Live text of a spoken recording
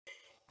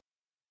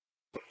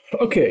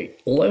Okay,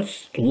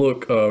 let's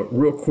look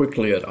real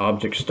quickly at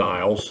object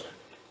styles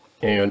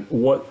and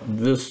what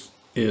this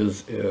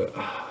is.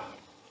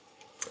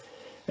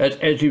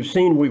 As you've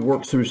seen, we've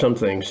worked through some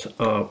things.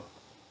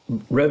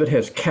 Revit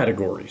has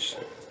categories,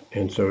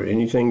 and so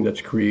anything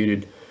that's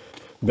created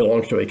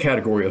belongs to a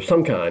category of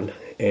some kind,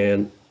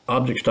 and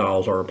object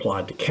styles are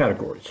applied to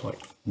categories. Like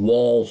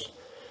walls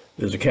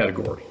is a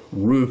category,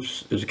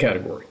 roofs is a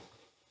category,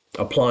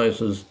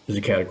 appliances is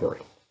a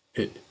category,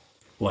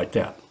 like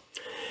that.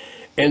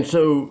 And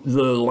so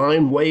the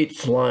line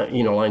weights,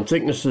 line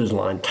thicknesses,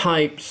 line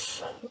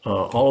types,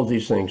 all of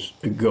these things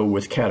go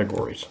with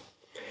categories.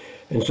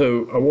 And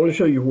so I want to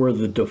show you where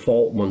the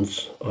default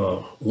ones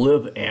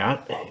live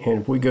at.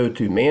 And if we go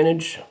to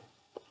Manage,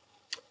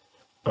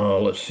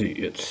 let's see,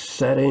 it's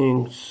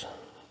Settings.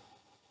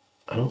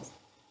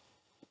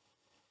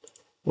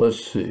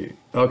 Let's see.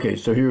 Okay,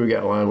 so here we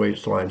got line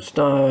weights, line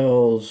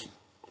styles.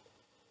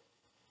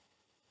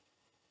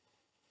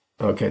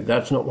 Okay,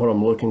 that's not what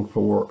I'm looking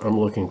for. I'm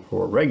looking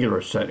for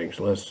regular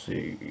settings. Let's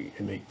see,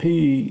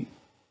 MAP,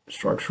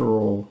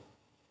 structural.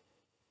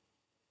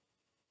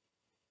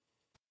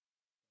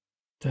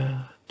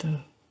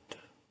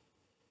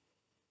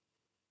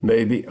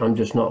 Maybe I'm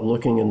just not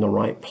looking in the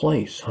right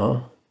place,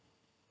 huh?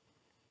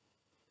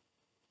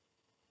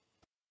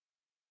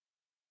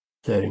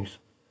 Settings.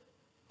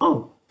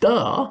 Oh,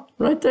 duh,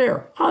 right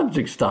there,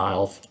 object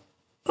styles.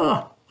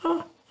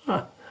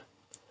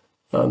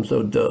 I'm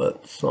so duh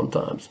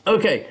sometimes.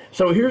 Okay,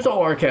 so here's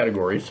all our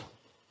categories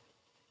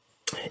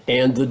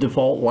and the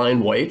default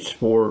line weights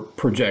for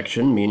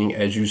projection, meaning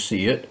as you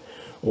see it,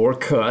 or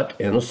cut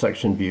in a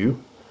section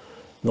view,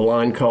 the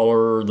line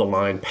color, the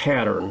line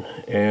pattern,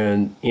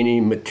 and any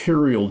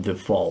material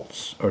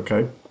defaults,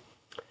 okay?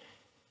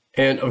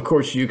 And of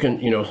course you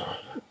can,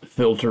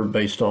 filter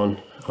based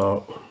on,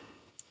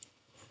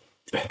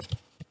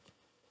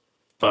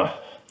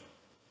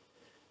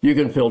 you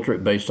can filter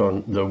it based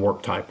on the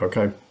work type,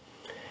 okay?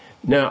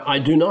 Now, I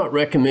do not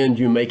recommend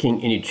you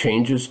making any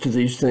changes to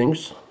these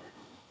things,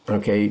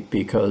 okay,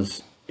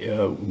 because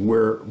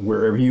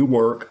wherever you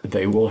work,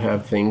 they will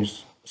have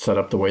things set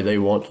up the way they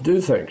want to do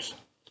things.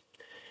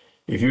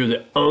 If you're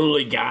the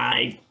only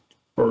guy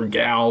or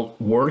gal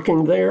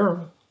working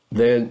there,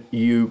 then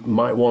you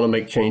might want to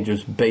make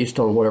changes based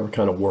on whatever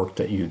kind of work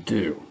that you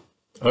do.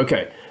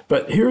 Okay,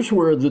 but here's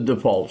where the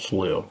defaults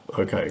live,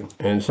 okay,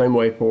 and same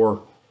way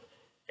for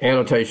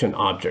annotation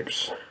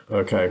objects,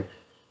 okay.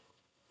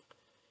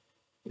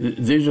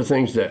 These are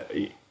things that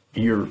if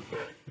you're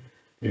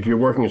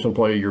working at some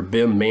place, your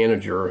BIM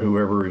manager or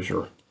whoever is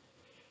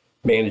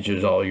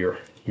manages all your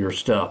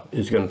stuff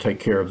is going to take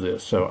care of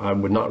this. So I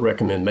would not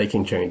recommend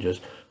making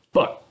changes,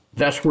 but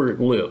that's where it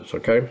lives,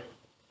 okay?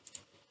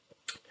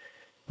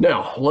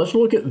 Now, let's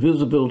look at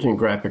visibility and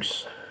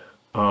graphics.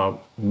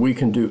 We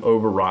can do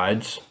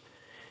overrides.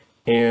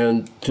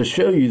 And to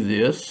show you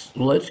this,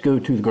 let's go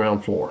to the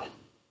ground floor.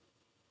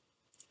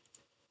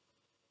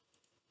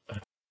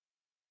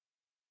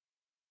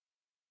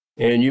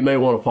 And you may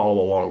want to follow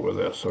along with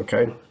this,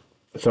 okay?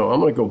 So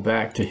I'm going to go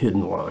back to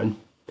hidden line.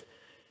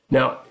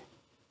 Now,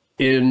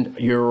 in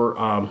your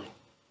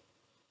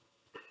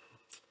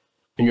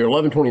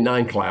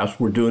 1129 class,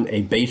 we're doing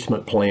a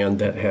basement plan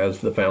that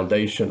has the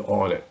foundation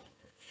on it.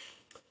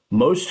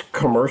 Most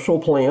commercial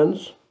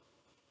plans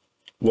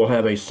will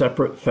have a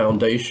separate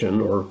foundation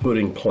or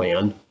footing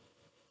plan,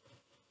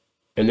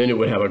 and then it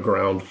would have a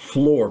ground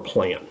floor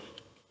plan.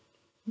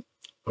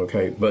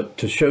 Okay, but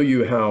to show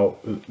you how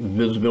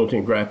visibility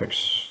and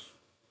graphics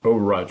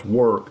overrides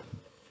work,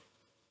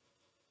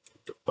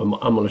 I'm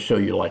going to show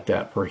you like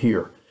that for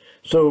here.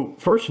 So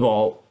first of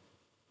all,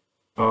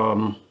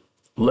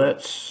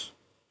 let's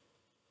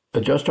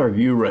adjust our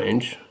view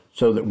range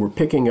so that we're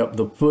picking up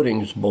the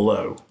footings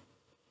below.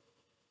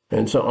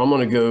 And so I'm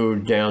going to go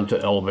down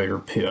to elevator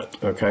pit,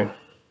 okay?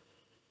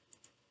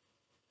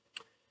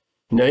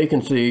 Now you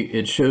can see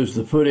it shows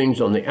the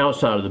footings on the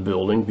outside of the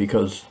building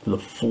because the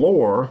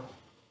floor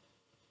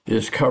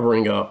is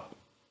covering up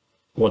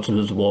what's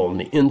visible on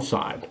the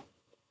inside.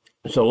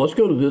 So let's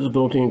go to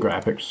visibility and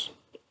graphics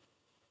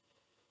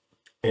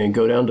and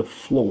go down to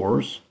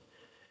floors,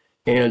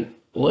 and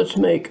let's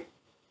make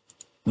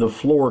the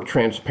floor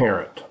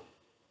transparent.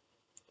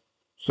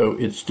 So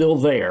it's still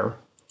there,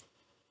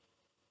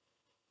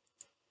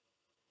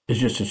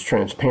 it's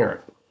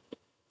transparent.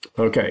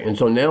 Okay, and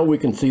so now we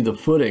can see the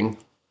footing,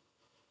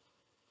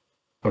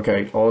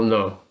 okay, on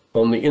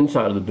the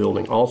inside of the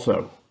building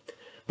also.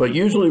 But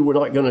usually we're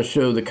not going to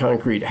show the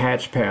concrete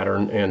hatch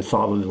pattern and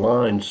solid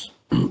lines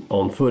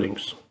on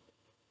footings.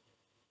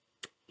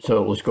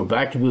 So let's go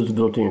back to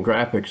visibility and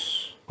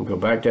graphics and go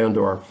back down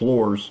to our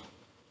floors.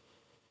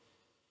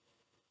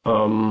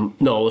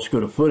 No, let's go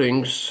to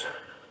footings.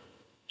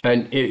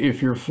 And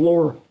if your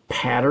floor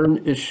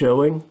pattern is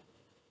showing,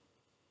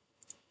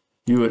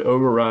 you would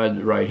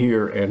override right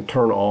here and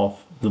turn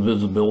off the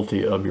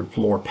visibility of your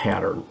floor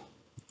pattern.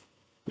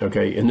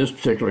 Okay, in this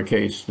particular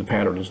case, the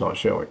pattern is not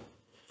showing.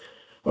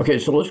 Okay,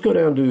 so let's go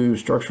down to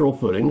structural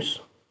footings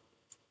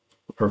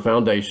or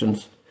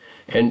foundations.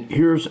 And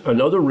here's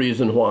another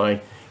reason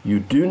why You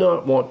do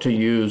not want to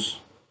use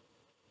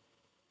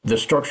the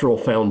structural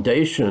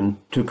foundation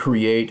to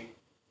create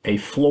a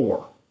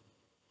floor.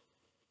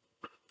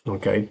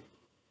 Okay.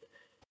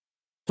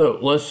 So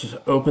let's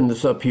open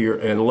this up here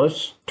and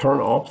let's turn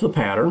off the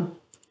pattern.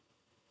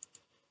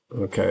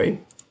 Okay.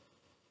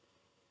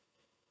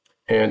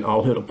 And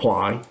I'll hit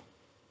apply.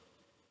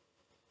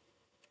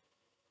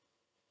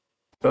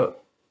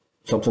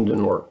 Something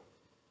didn't work.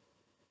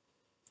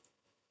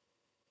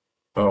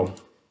 Oh,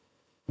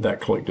 that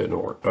click didn't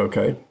work.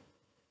 Okay.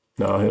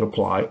 Now I'll hit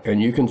apply,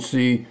 and you can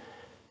see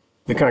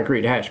the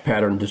concrete hatch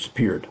pattern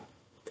disappeared.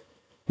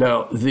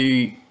 Now,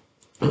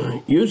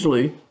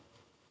 usually,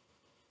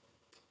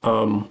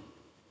 we're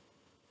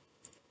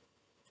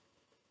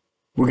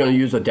going to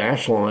use a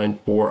dash line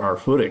for our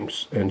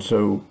footings, and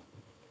so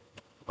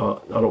I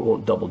don't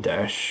want double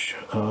dash.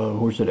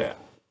 Where's it at?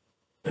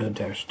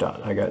 Dash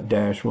dot. I got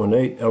dash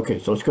 1/8. Okay,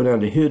 so let's go down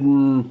to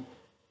hidden,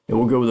 and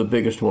we'll go with the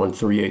biggest one,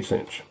 3/8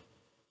 inch.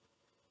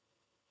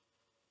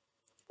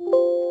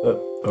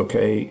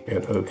 Okay,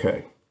 and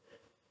okay.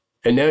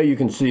 And now you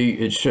can see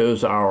it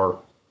shows our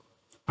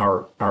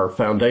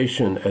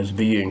foundation as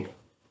being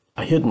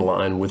a hidden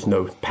line with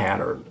no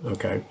pattern,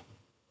 okay?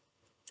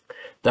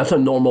 That's a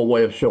normal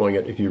way of showing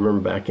it if you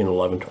remember back in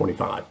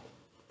 1125.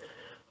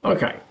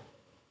 Okay.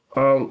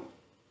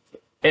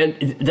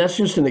 And that's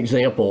just an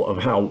example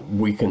of how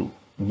we can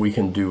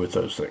do with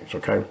those things,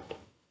 okay?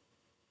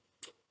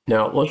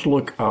 Now let's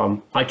look,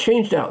 I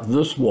changed out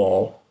this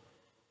wall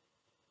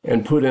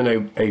and put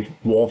in a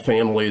wall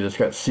family that's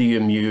got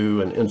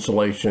CMU and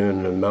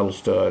insulation and metal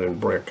stud and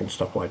brick and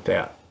stuff like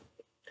that.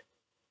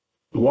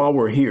 While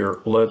we're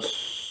here,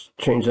 let's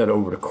change that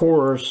over to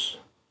coarse,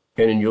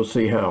 and then you'll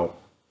see how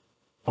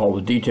all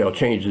the detail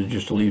changes,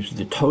 just leaves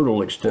the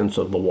total extents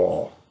of the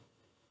wall.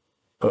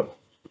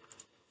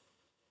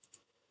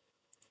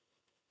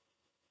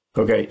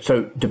 Okay,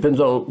 so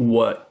depends on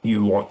what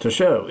you want to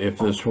show. If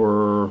this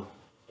were,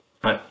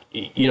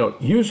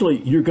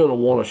 usually you're going to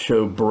want to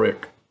show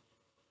brick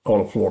on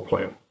a floor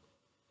plan.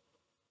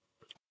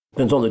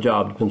 Depends on the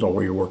job, depends on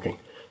where you're working.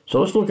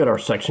 So let's look at our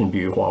section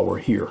view while we're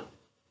here.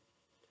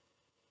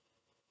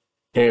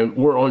 And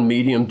we're on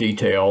medium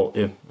detail.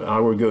 If I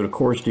were to go to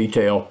coarse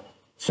detail,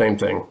 same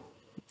thing,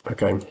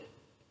 okay?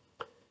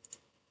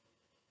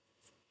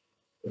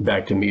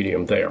 Back to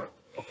medium there.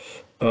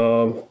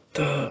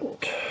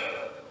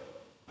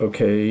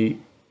 Okay,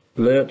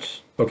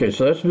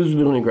 so that's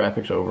visibility and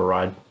graphics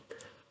override.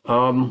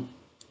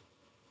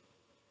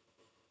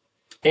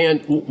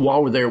 And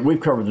while we're there, we've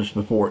covered this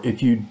before.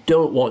 If you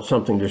don't want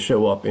something to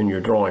show up in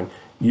your drawing,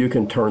 you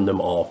can turn them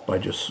off by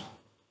just,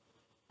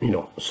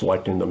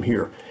 selecting them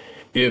here.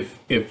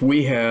 If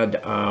we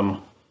had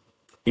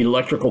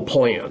electrical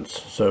plans,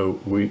 so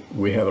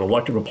we have an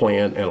electrical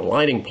plan and a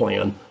lighting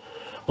plan,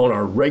 on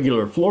our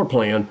regular floor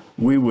plan,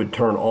 we would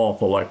turn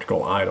off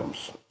electrical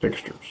items,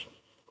 fixtures.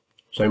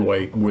 Same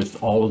way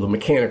with all of the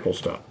mechanical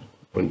stuff.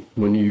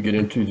 When you get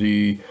into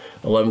the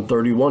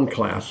 1131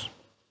 class,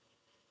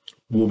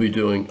 we'll be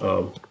doing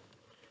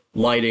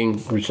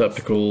lighting,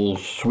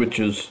 receptacles,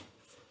 switches,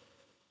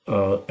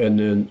 and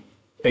then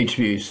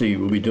HVAC.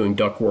 We'll be doing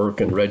ductwork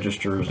and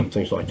registers and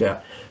things like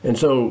that. And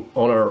so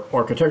on our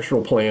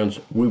architectural plans,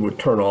 we would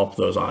turn off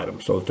those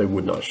items so that they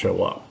would not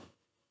show up.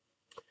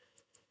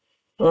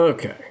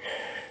 Okay,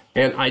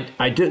 and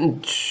I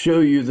didn't show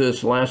you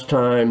this last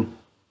time.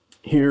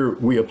 Here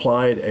we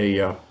applied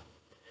a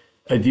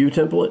view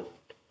template.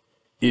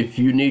 If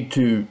you need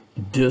to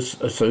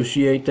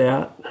disassociate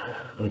that,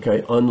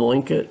 okay,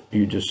 unlink it,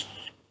 you just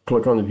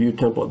click on the view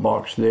template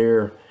box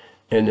there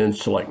and then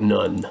select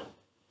none.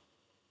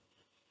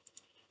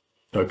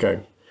 Okay,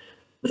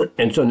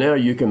 and so now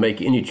you can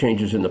make any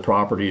changes in the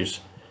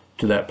properties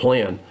to that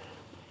plan.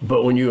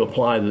 But when you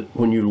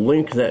when you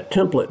link that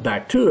template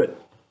back to it,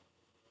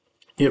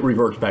 it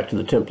reverts back to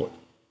the template.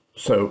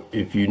 So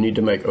if you need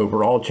to make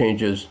overall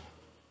changes,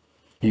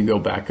 you go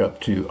back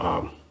up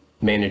to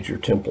manage your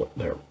template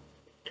there.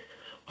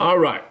 All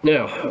right,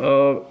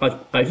 now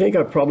I think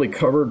I've probably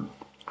covered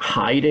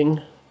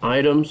hiding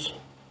items.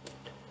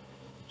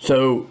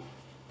 So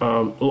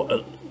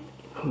probably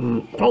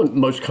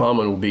most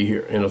common will be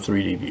here in a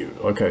 3D view.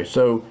 Okay,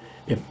 so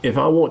if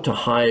I want to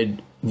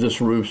hide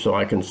this roof so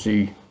I can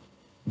see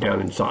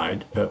down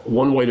inside,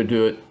 one way to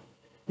do it,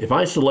 if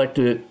I select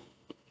it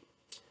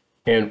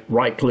and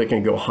right click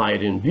and go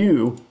hide in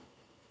view,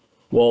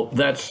 well,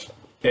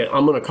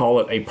 I'm going to call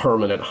it a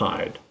permanent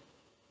hide.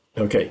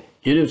 Okay,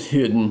 it is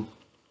hidden,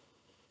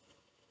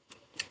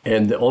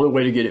 and the only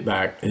way to get it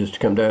back is to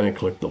come down and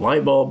click the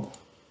light bulb,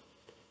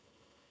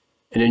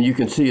 and then you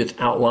can see it's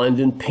outlined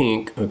in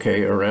pink,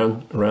 okay,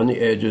 around the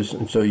edges,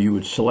 and so you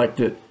would select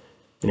it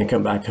and then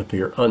come back up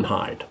here,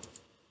 unhide.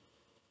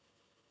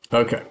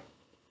 Okay.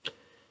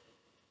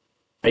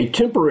 A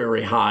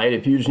temporary hide,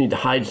 if you just need to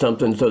hide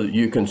something so that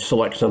you can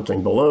select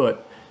something below it,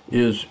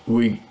 is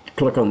we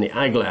click on the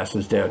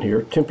eyeglasses down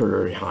here,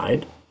 temporary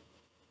hide,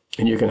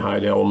 and you can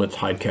hide elements,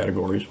 hide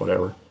categories,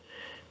 whatever.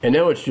 And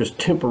now it's just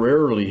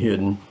temporarily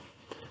hidden,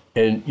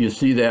 and you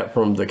see that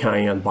from the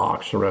cayenne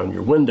box around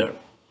your window.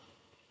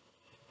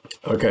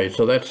 Okay,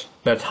 so that's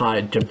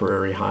hide,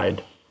 temporary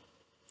hide.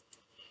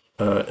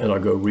 And I'll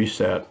go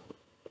reset.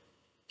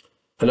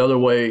 Another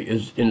way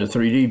is in the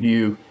 3D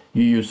view,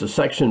 you use the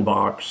section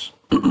box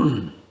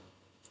and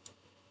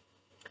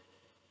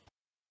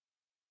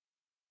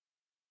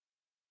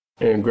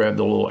grab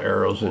the little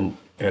arrows and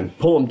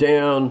pull them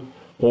down,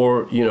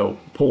 or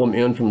pull them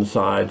in from the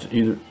sides.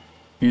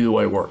 Either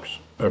way works.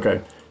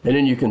 Okay, and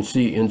then you can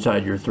see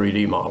inside your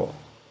 3D model.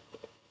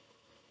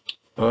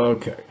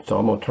 Okay, so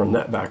I'm going to turn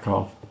that back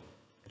off.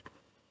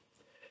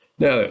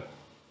 Now,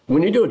 we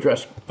need to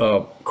address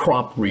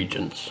crop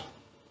regions.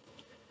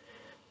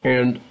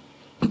 And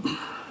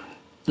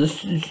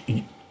this is,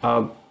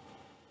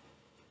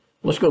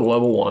 let's go to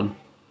level 1.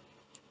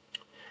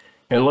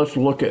 And let's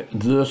look at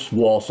this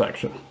wall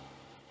section.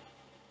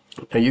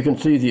 And you can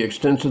see the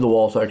extent of the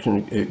wall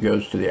section, it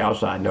goes to the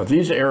outside. Now,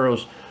 these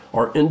arrows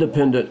are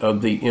independent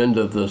of the end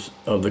of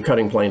the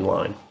cutting plane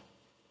line.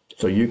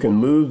 So you can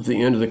move the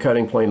end of the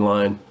cutting plane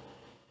line,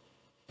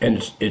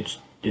 and it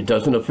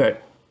doesn't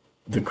affect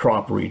the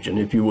crop region,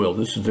 if you will.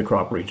 This is the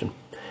crop region.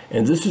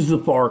 And this is the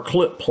far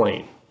clip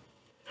plane,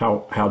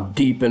 how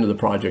deep into the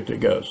project it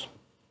goes.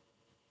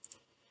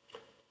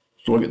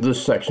 So look at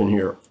this section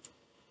here.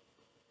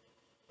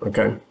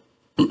 Okay.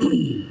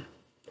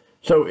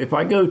 So if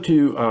I go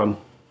to,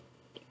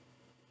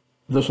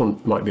 this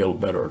one might be a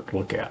little better to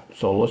look at.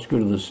 So let's go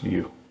to this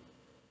view.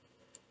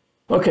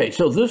 Okay,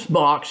 so this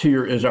box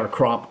here is our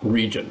crop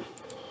region.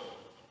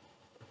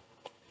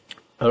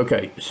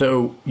 Okay,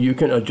 so you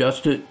can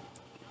adjust it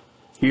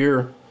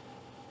here,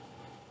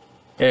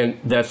 and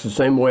that's the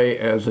same way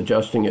as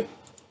adjusting it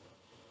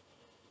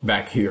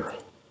back here.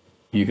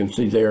 You can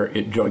see there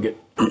it drug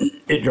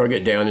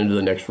it down into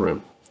the next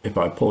room. If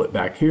I pull it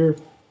back here,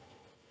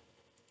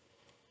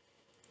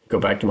 go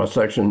back to my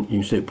section,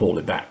 you see it pulled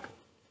it back.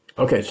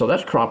 Okay, so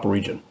that's crop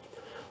region.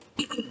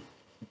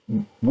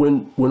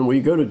 When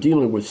we go to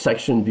dealing with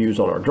section views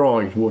on our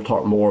drawings, we'll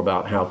talk more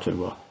about how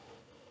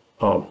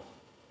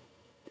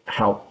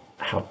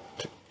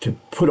to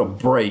put a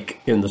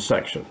break in the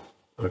section.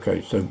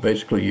 Okay, so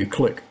basically you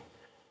click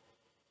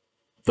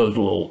those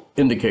little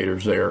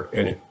indicators there,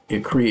 and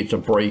it creates a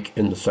break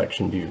in the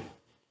section view.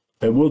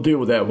 And we'll deal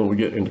with that when we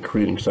get into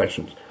creating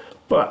sections.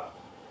 But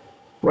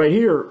right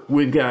here,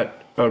 we've got,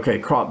 okay,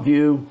 crop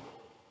view.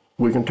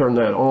 We can turn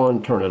that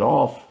on, turn it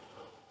off.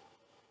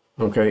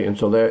 Okay, and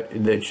so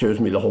that shows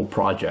me the whole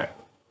project.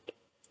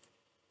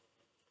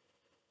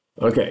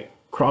 Okay,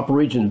 crop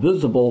region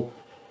visible.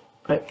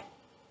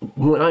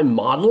 When I'm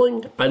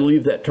modeling, I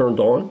leave that turned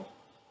on.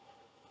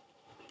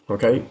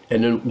 Okay,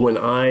 and then when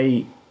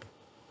I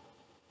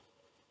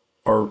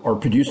are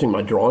producing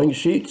my drawing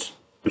sheets,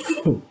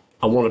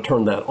 I want to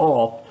turn that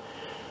off,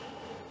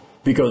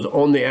 because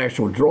on the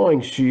actual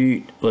drawing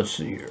sheet, let's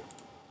see here,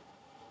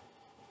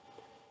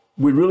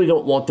 we really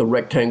don't want the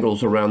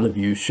rectangles around the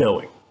view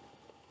showing.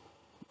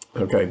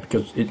 Okay,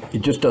 because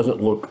it just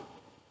doesn't look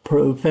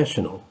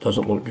professional,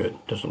 doesn't look good,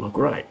 doesn't look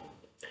right.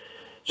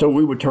 So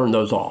we would turn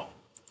those off.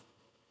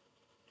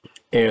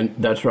 And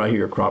that's right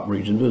here, crop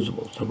region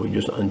visible. So we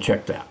just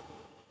uncheck that.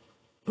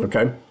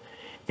 Okay,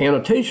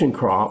 annotation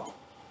crop,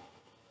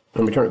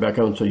 let me turn it back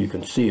on so you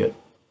can see it.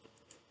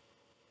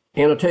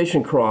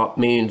 Annotation crop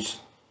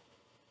means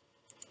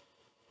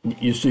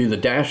you see the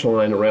dash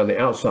line around the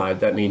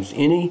outside. That means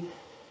any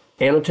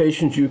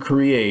annotations you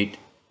create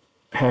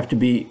have to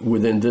be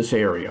within this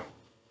area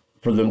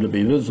for them to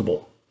be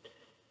visible.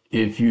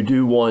 If you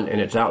do one and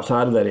it's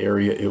outside of that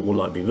area, it will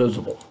not be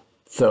visible.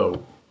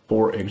 So,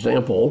 for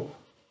example,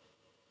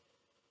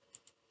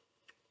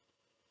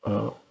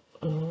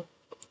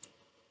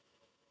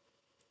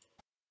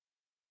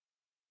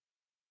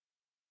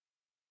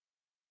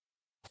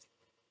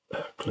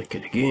 click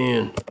it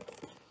again.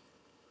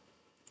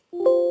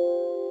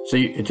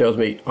 See, it tells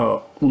me,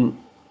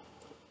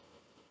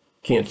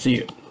 can't see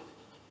it.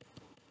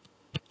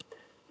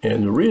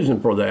 And the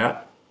reason for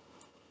that,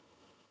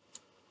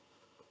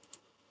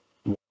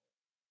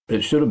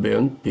 it should have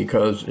been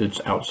because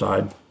it's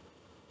outside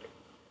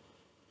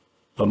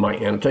of my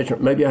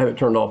annotation. Maybe I have it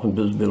turned off in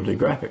visibility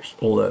graphics.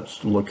 Well,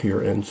 let's look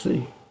here and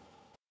see.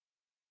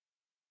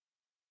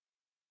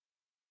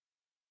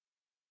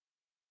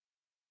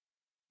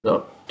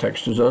 No,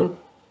 text is on.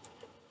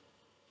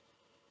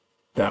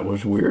 That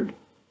was weird.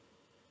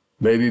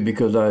 Maybe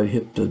because I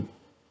hit the,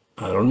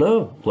 I don't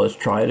know. Let's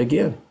try it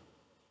again.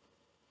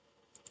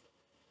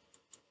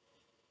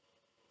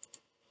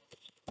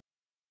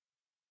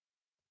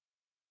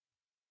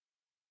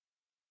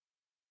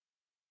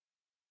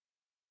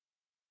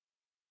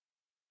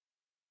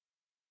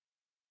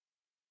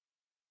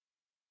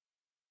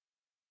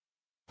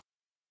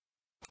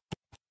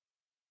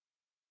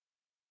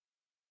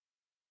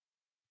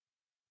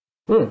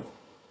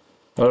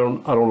 I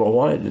don't know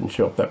why it didn't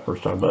show up that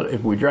first time, but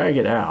if we drag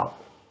it out,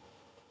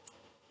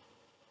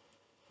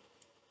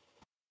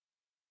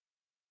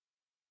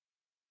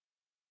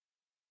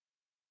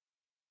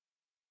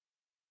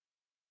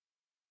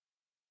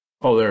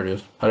 oh, there it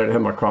is. I didn't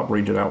have my crop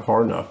region out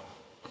far enough.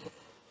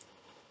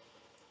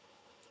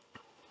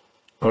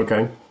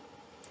 Okay.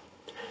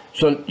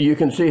 So you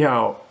can see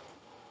how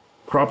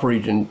crop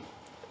region,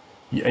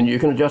 and you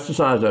can adjust the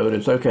size of it,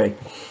 it's okay.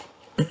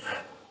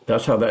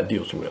 That's how that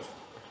deals with.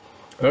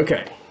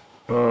 Okay.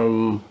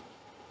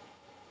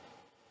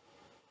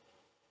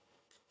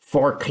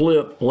 For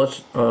clip,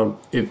 let's, I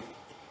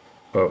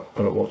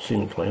don't want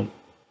scenic plan.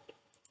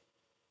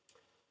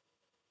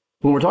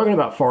 When we're talking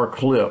about far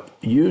clip,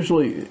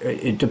 usually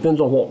it depends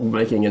on what we're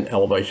making an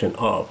elevation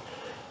of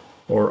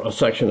or a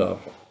section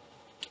of.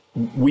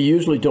 We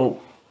usually don't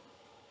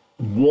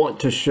want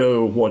to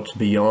show what's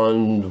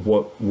beyond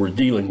what we're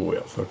dealing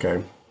with,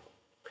 okay?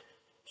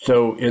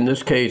 So in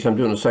this case, I'm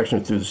doing a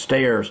section through the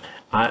stairs.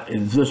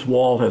 This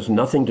wall has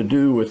nothing to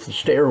do with the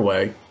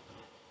stairway,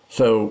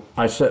 so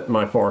I set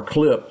my far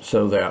clip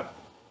so that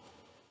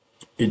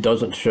it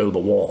doesn't show the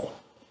wall.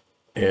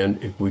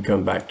 And if we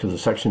come back to the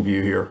section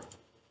view here,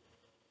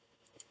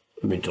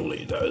 let me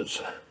delete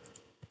those.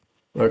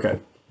 Okay,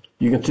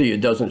 you can see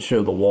it doesn't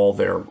show the wall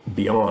there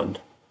beyond.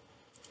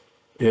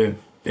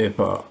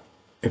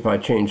 If I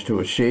change to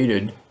a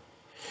shaded,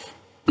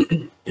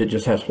 it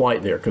just has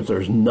white there because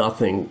there's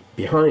nothing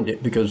behind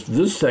it, because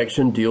this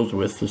section deals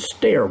with the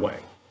stairway.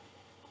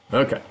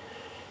 Okay,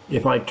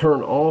 if I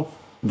turn off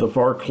the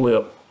far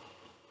clip,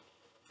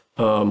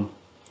 and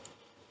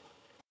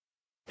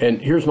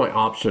here's my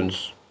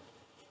options: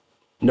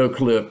 no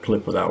clip,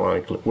 clip without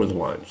line, clip with a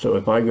line. So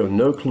if I go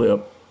no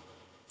clip,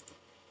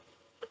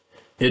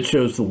 it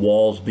shows the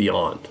walls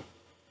beyond.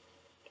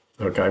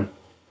 Okay.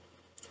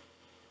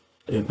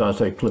 If I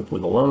say clip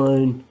with a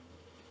line,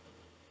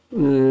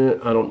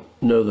 I don't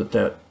know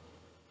that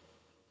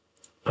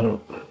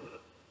I'm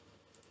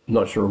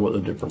not sure what the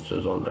difference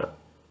is on that.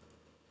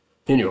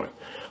 Anyway,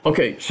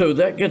 okay, so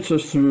that gets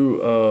us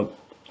through a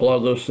lot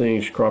of those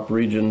things, crop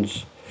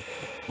regions.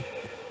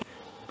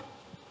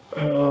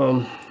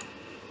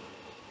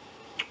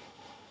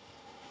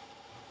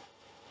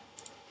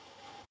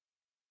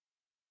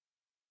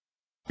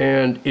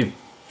 And if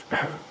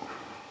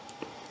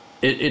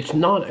it's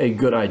not a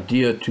good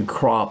idea to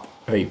crop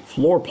a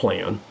floor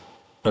plan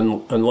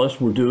unless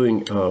we're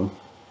doing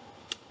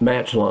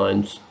match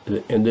lines,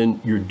 and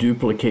then you're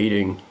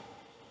duplicating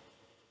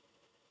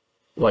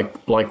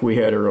like we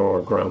had it on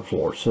our ground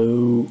floor.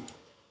 So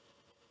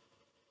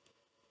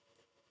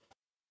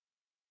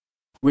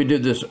we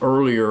did this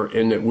earlier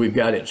in that we've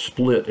got it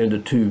split into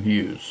two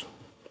views.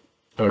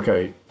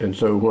 Okay, and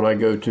so when I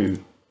go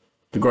to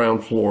the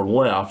ground floor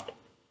left,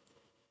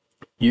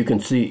 you can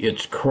see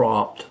it's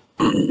cropped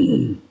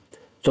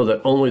so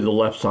that only the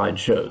left side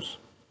shows.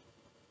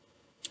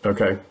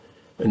 Okay,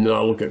 and then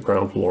I look at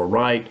ground floor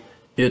right,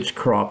 it's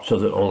cropped so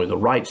that only the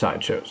right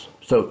side shows.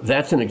 So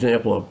that's an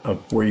example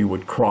of where you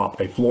would crop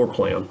a floor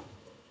plan.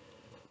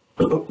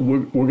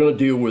 We're going to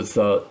deal with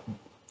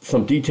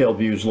some detailed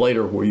views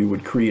later where you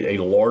would create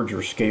a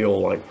larger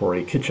scale, like for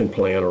a kitchen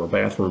plan or a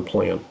bathroom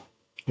plan,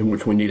 in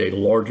which we need a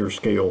larger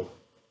scale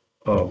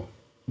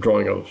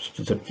drawing of a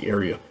specific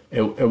area.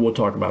 And we'll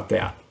talk about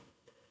that,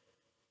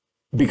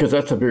 because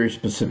that's a very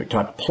specific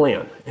type of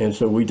plan. And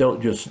so we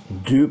don't just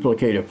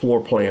duplicate a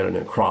floor plan and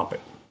then crop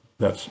it.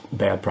 That's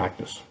bad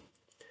practice.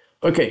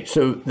 Okay,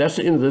 so that's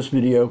the end of this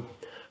video.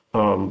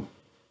 I've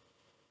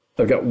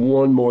got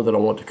one more that I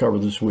want to cover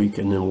this week,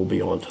 and then we'll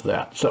be on to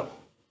that. So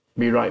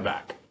be right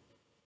back.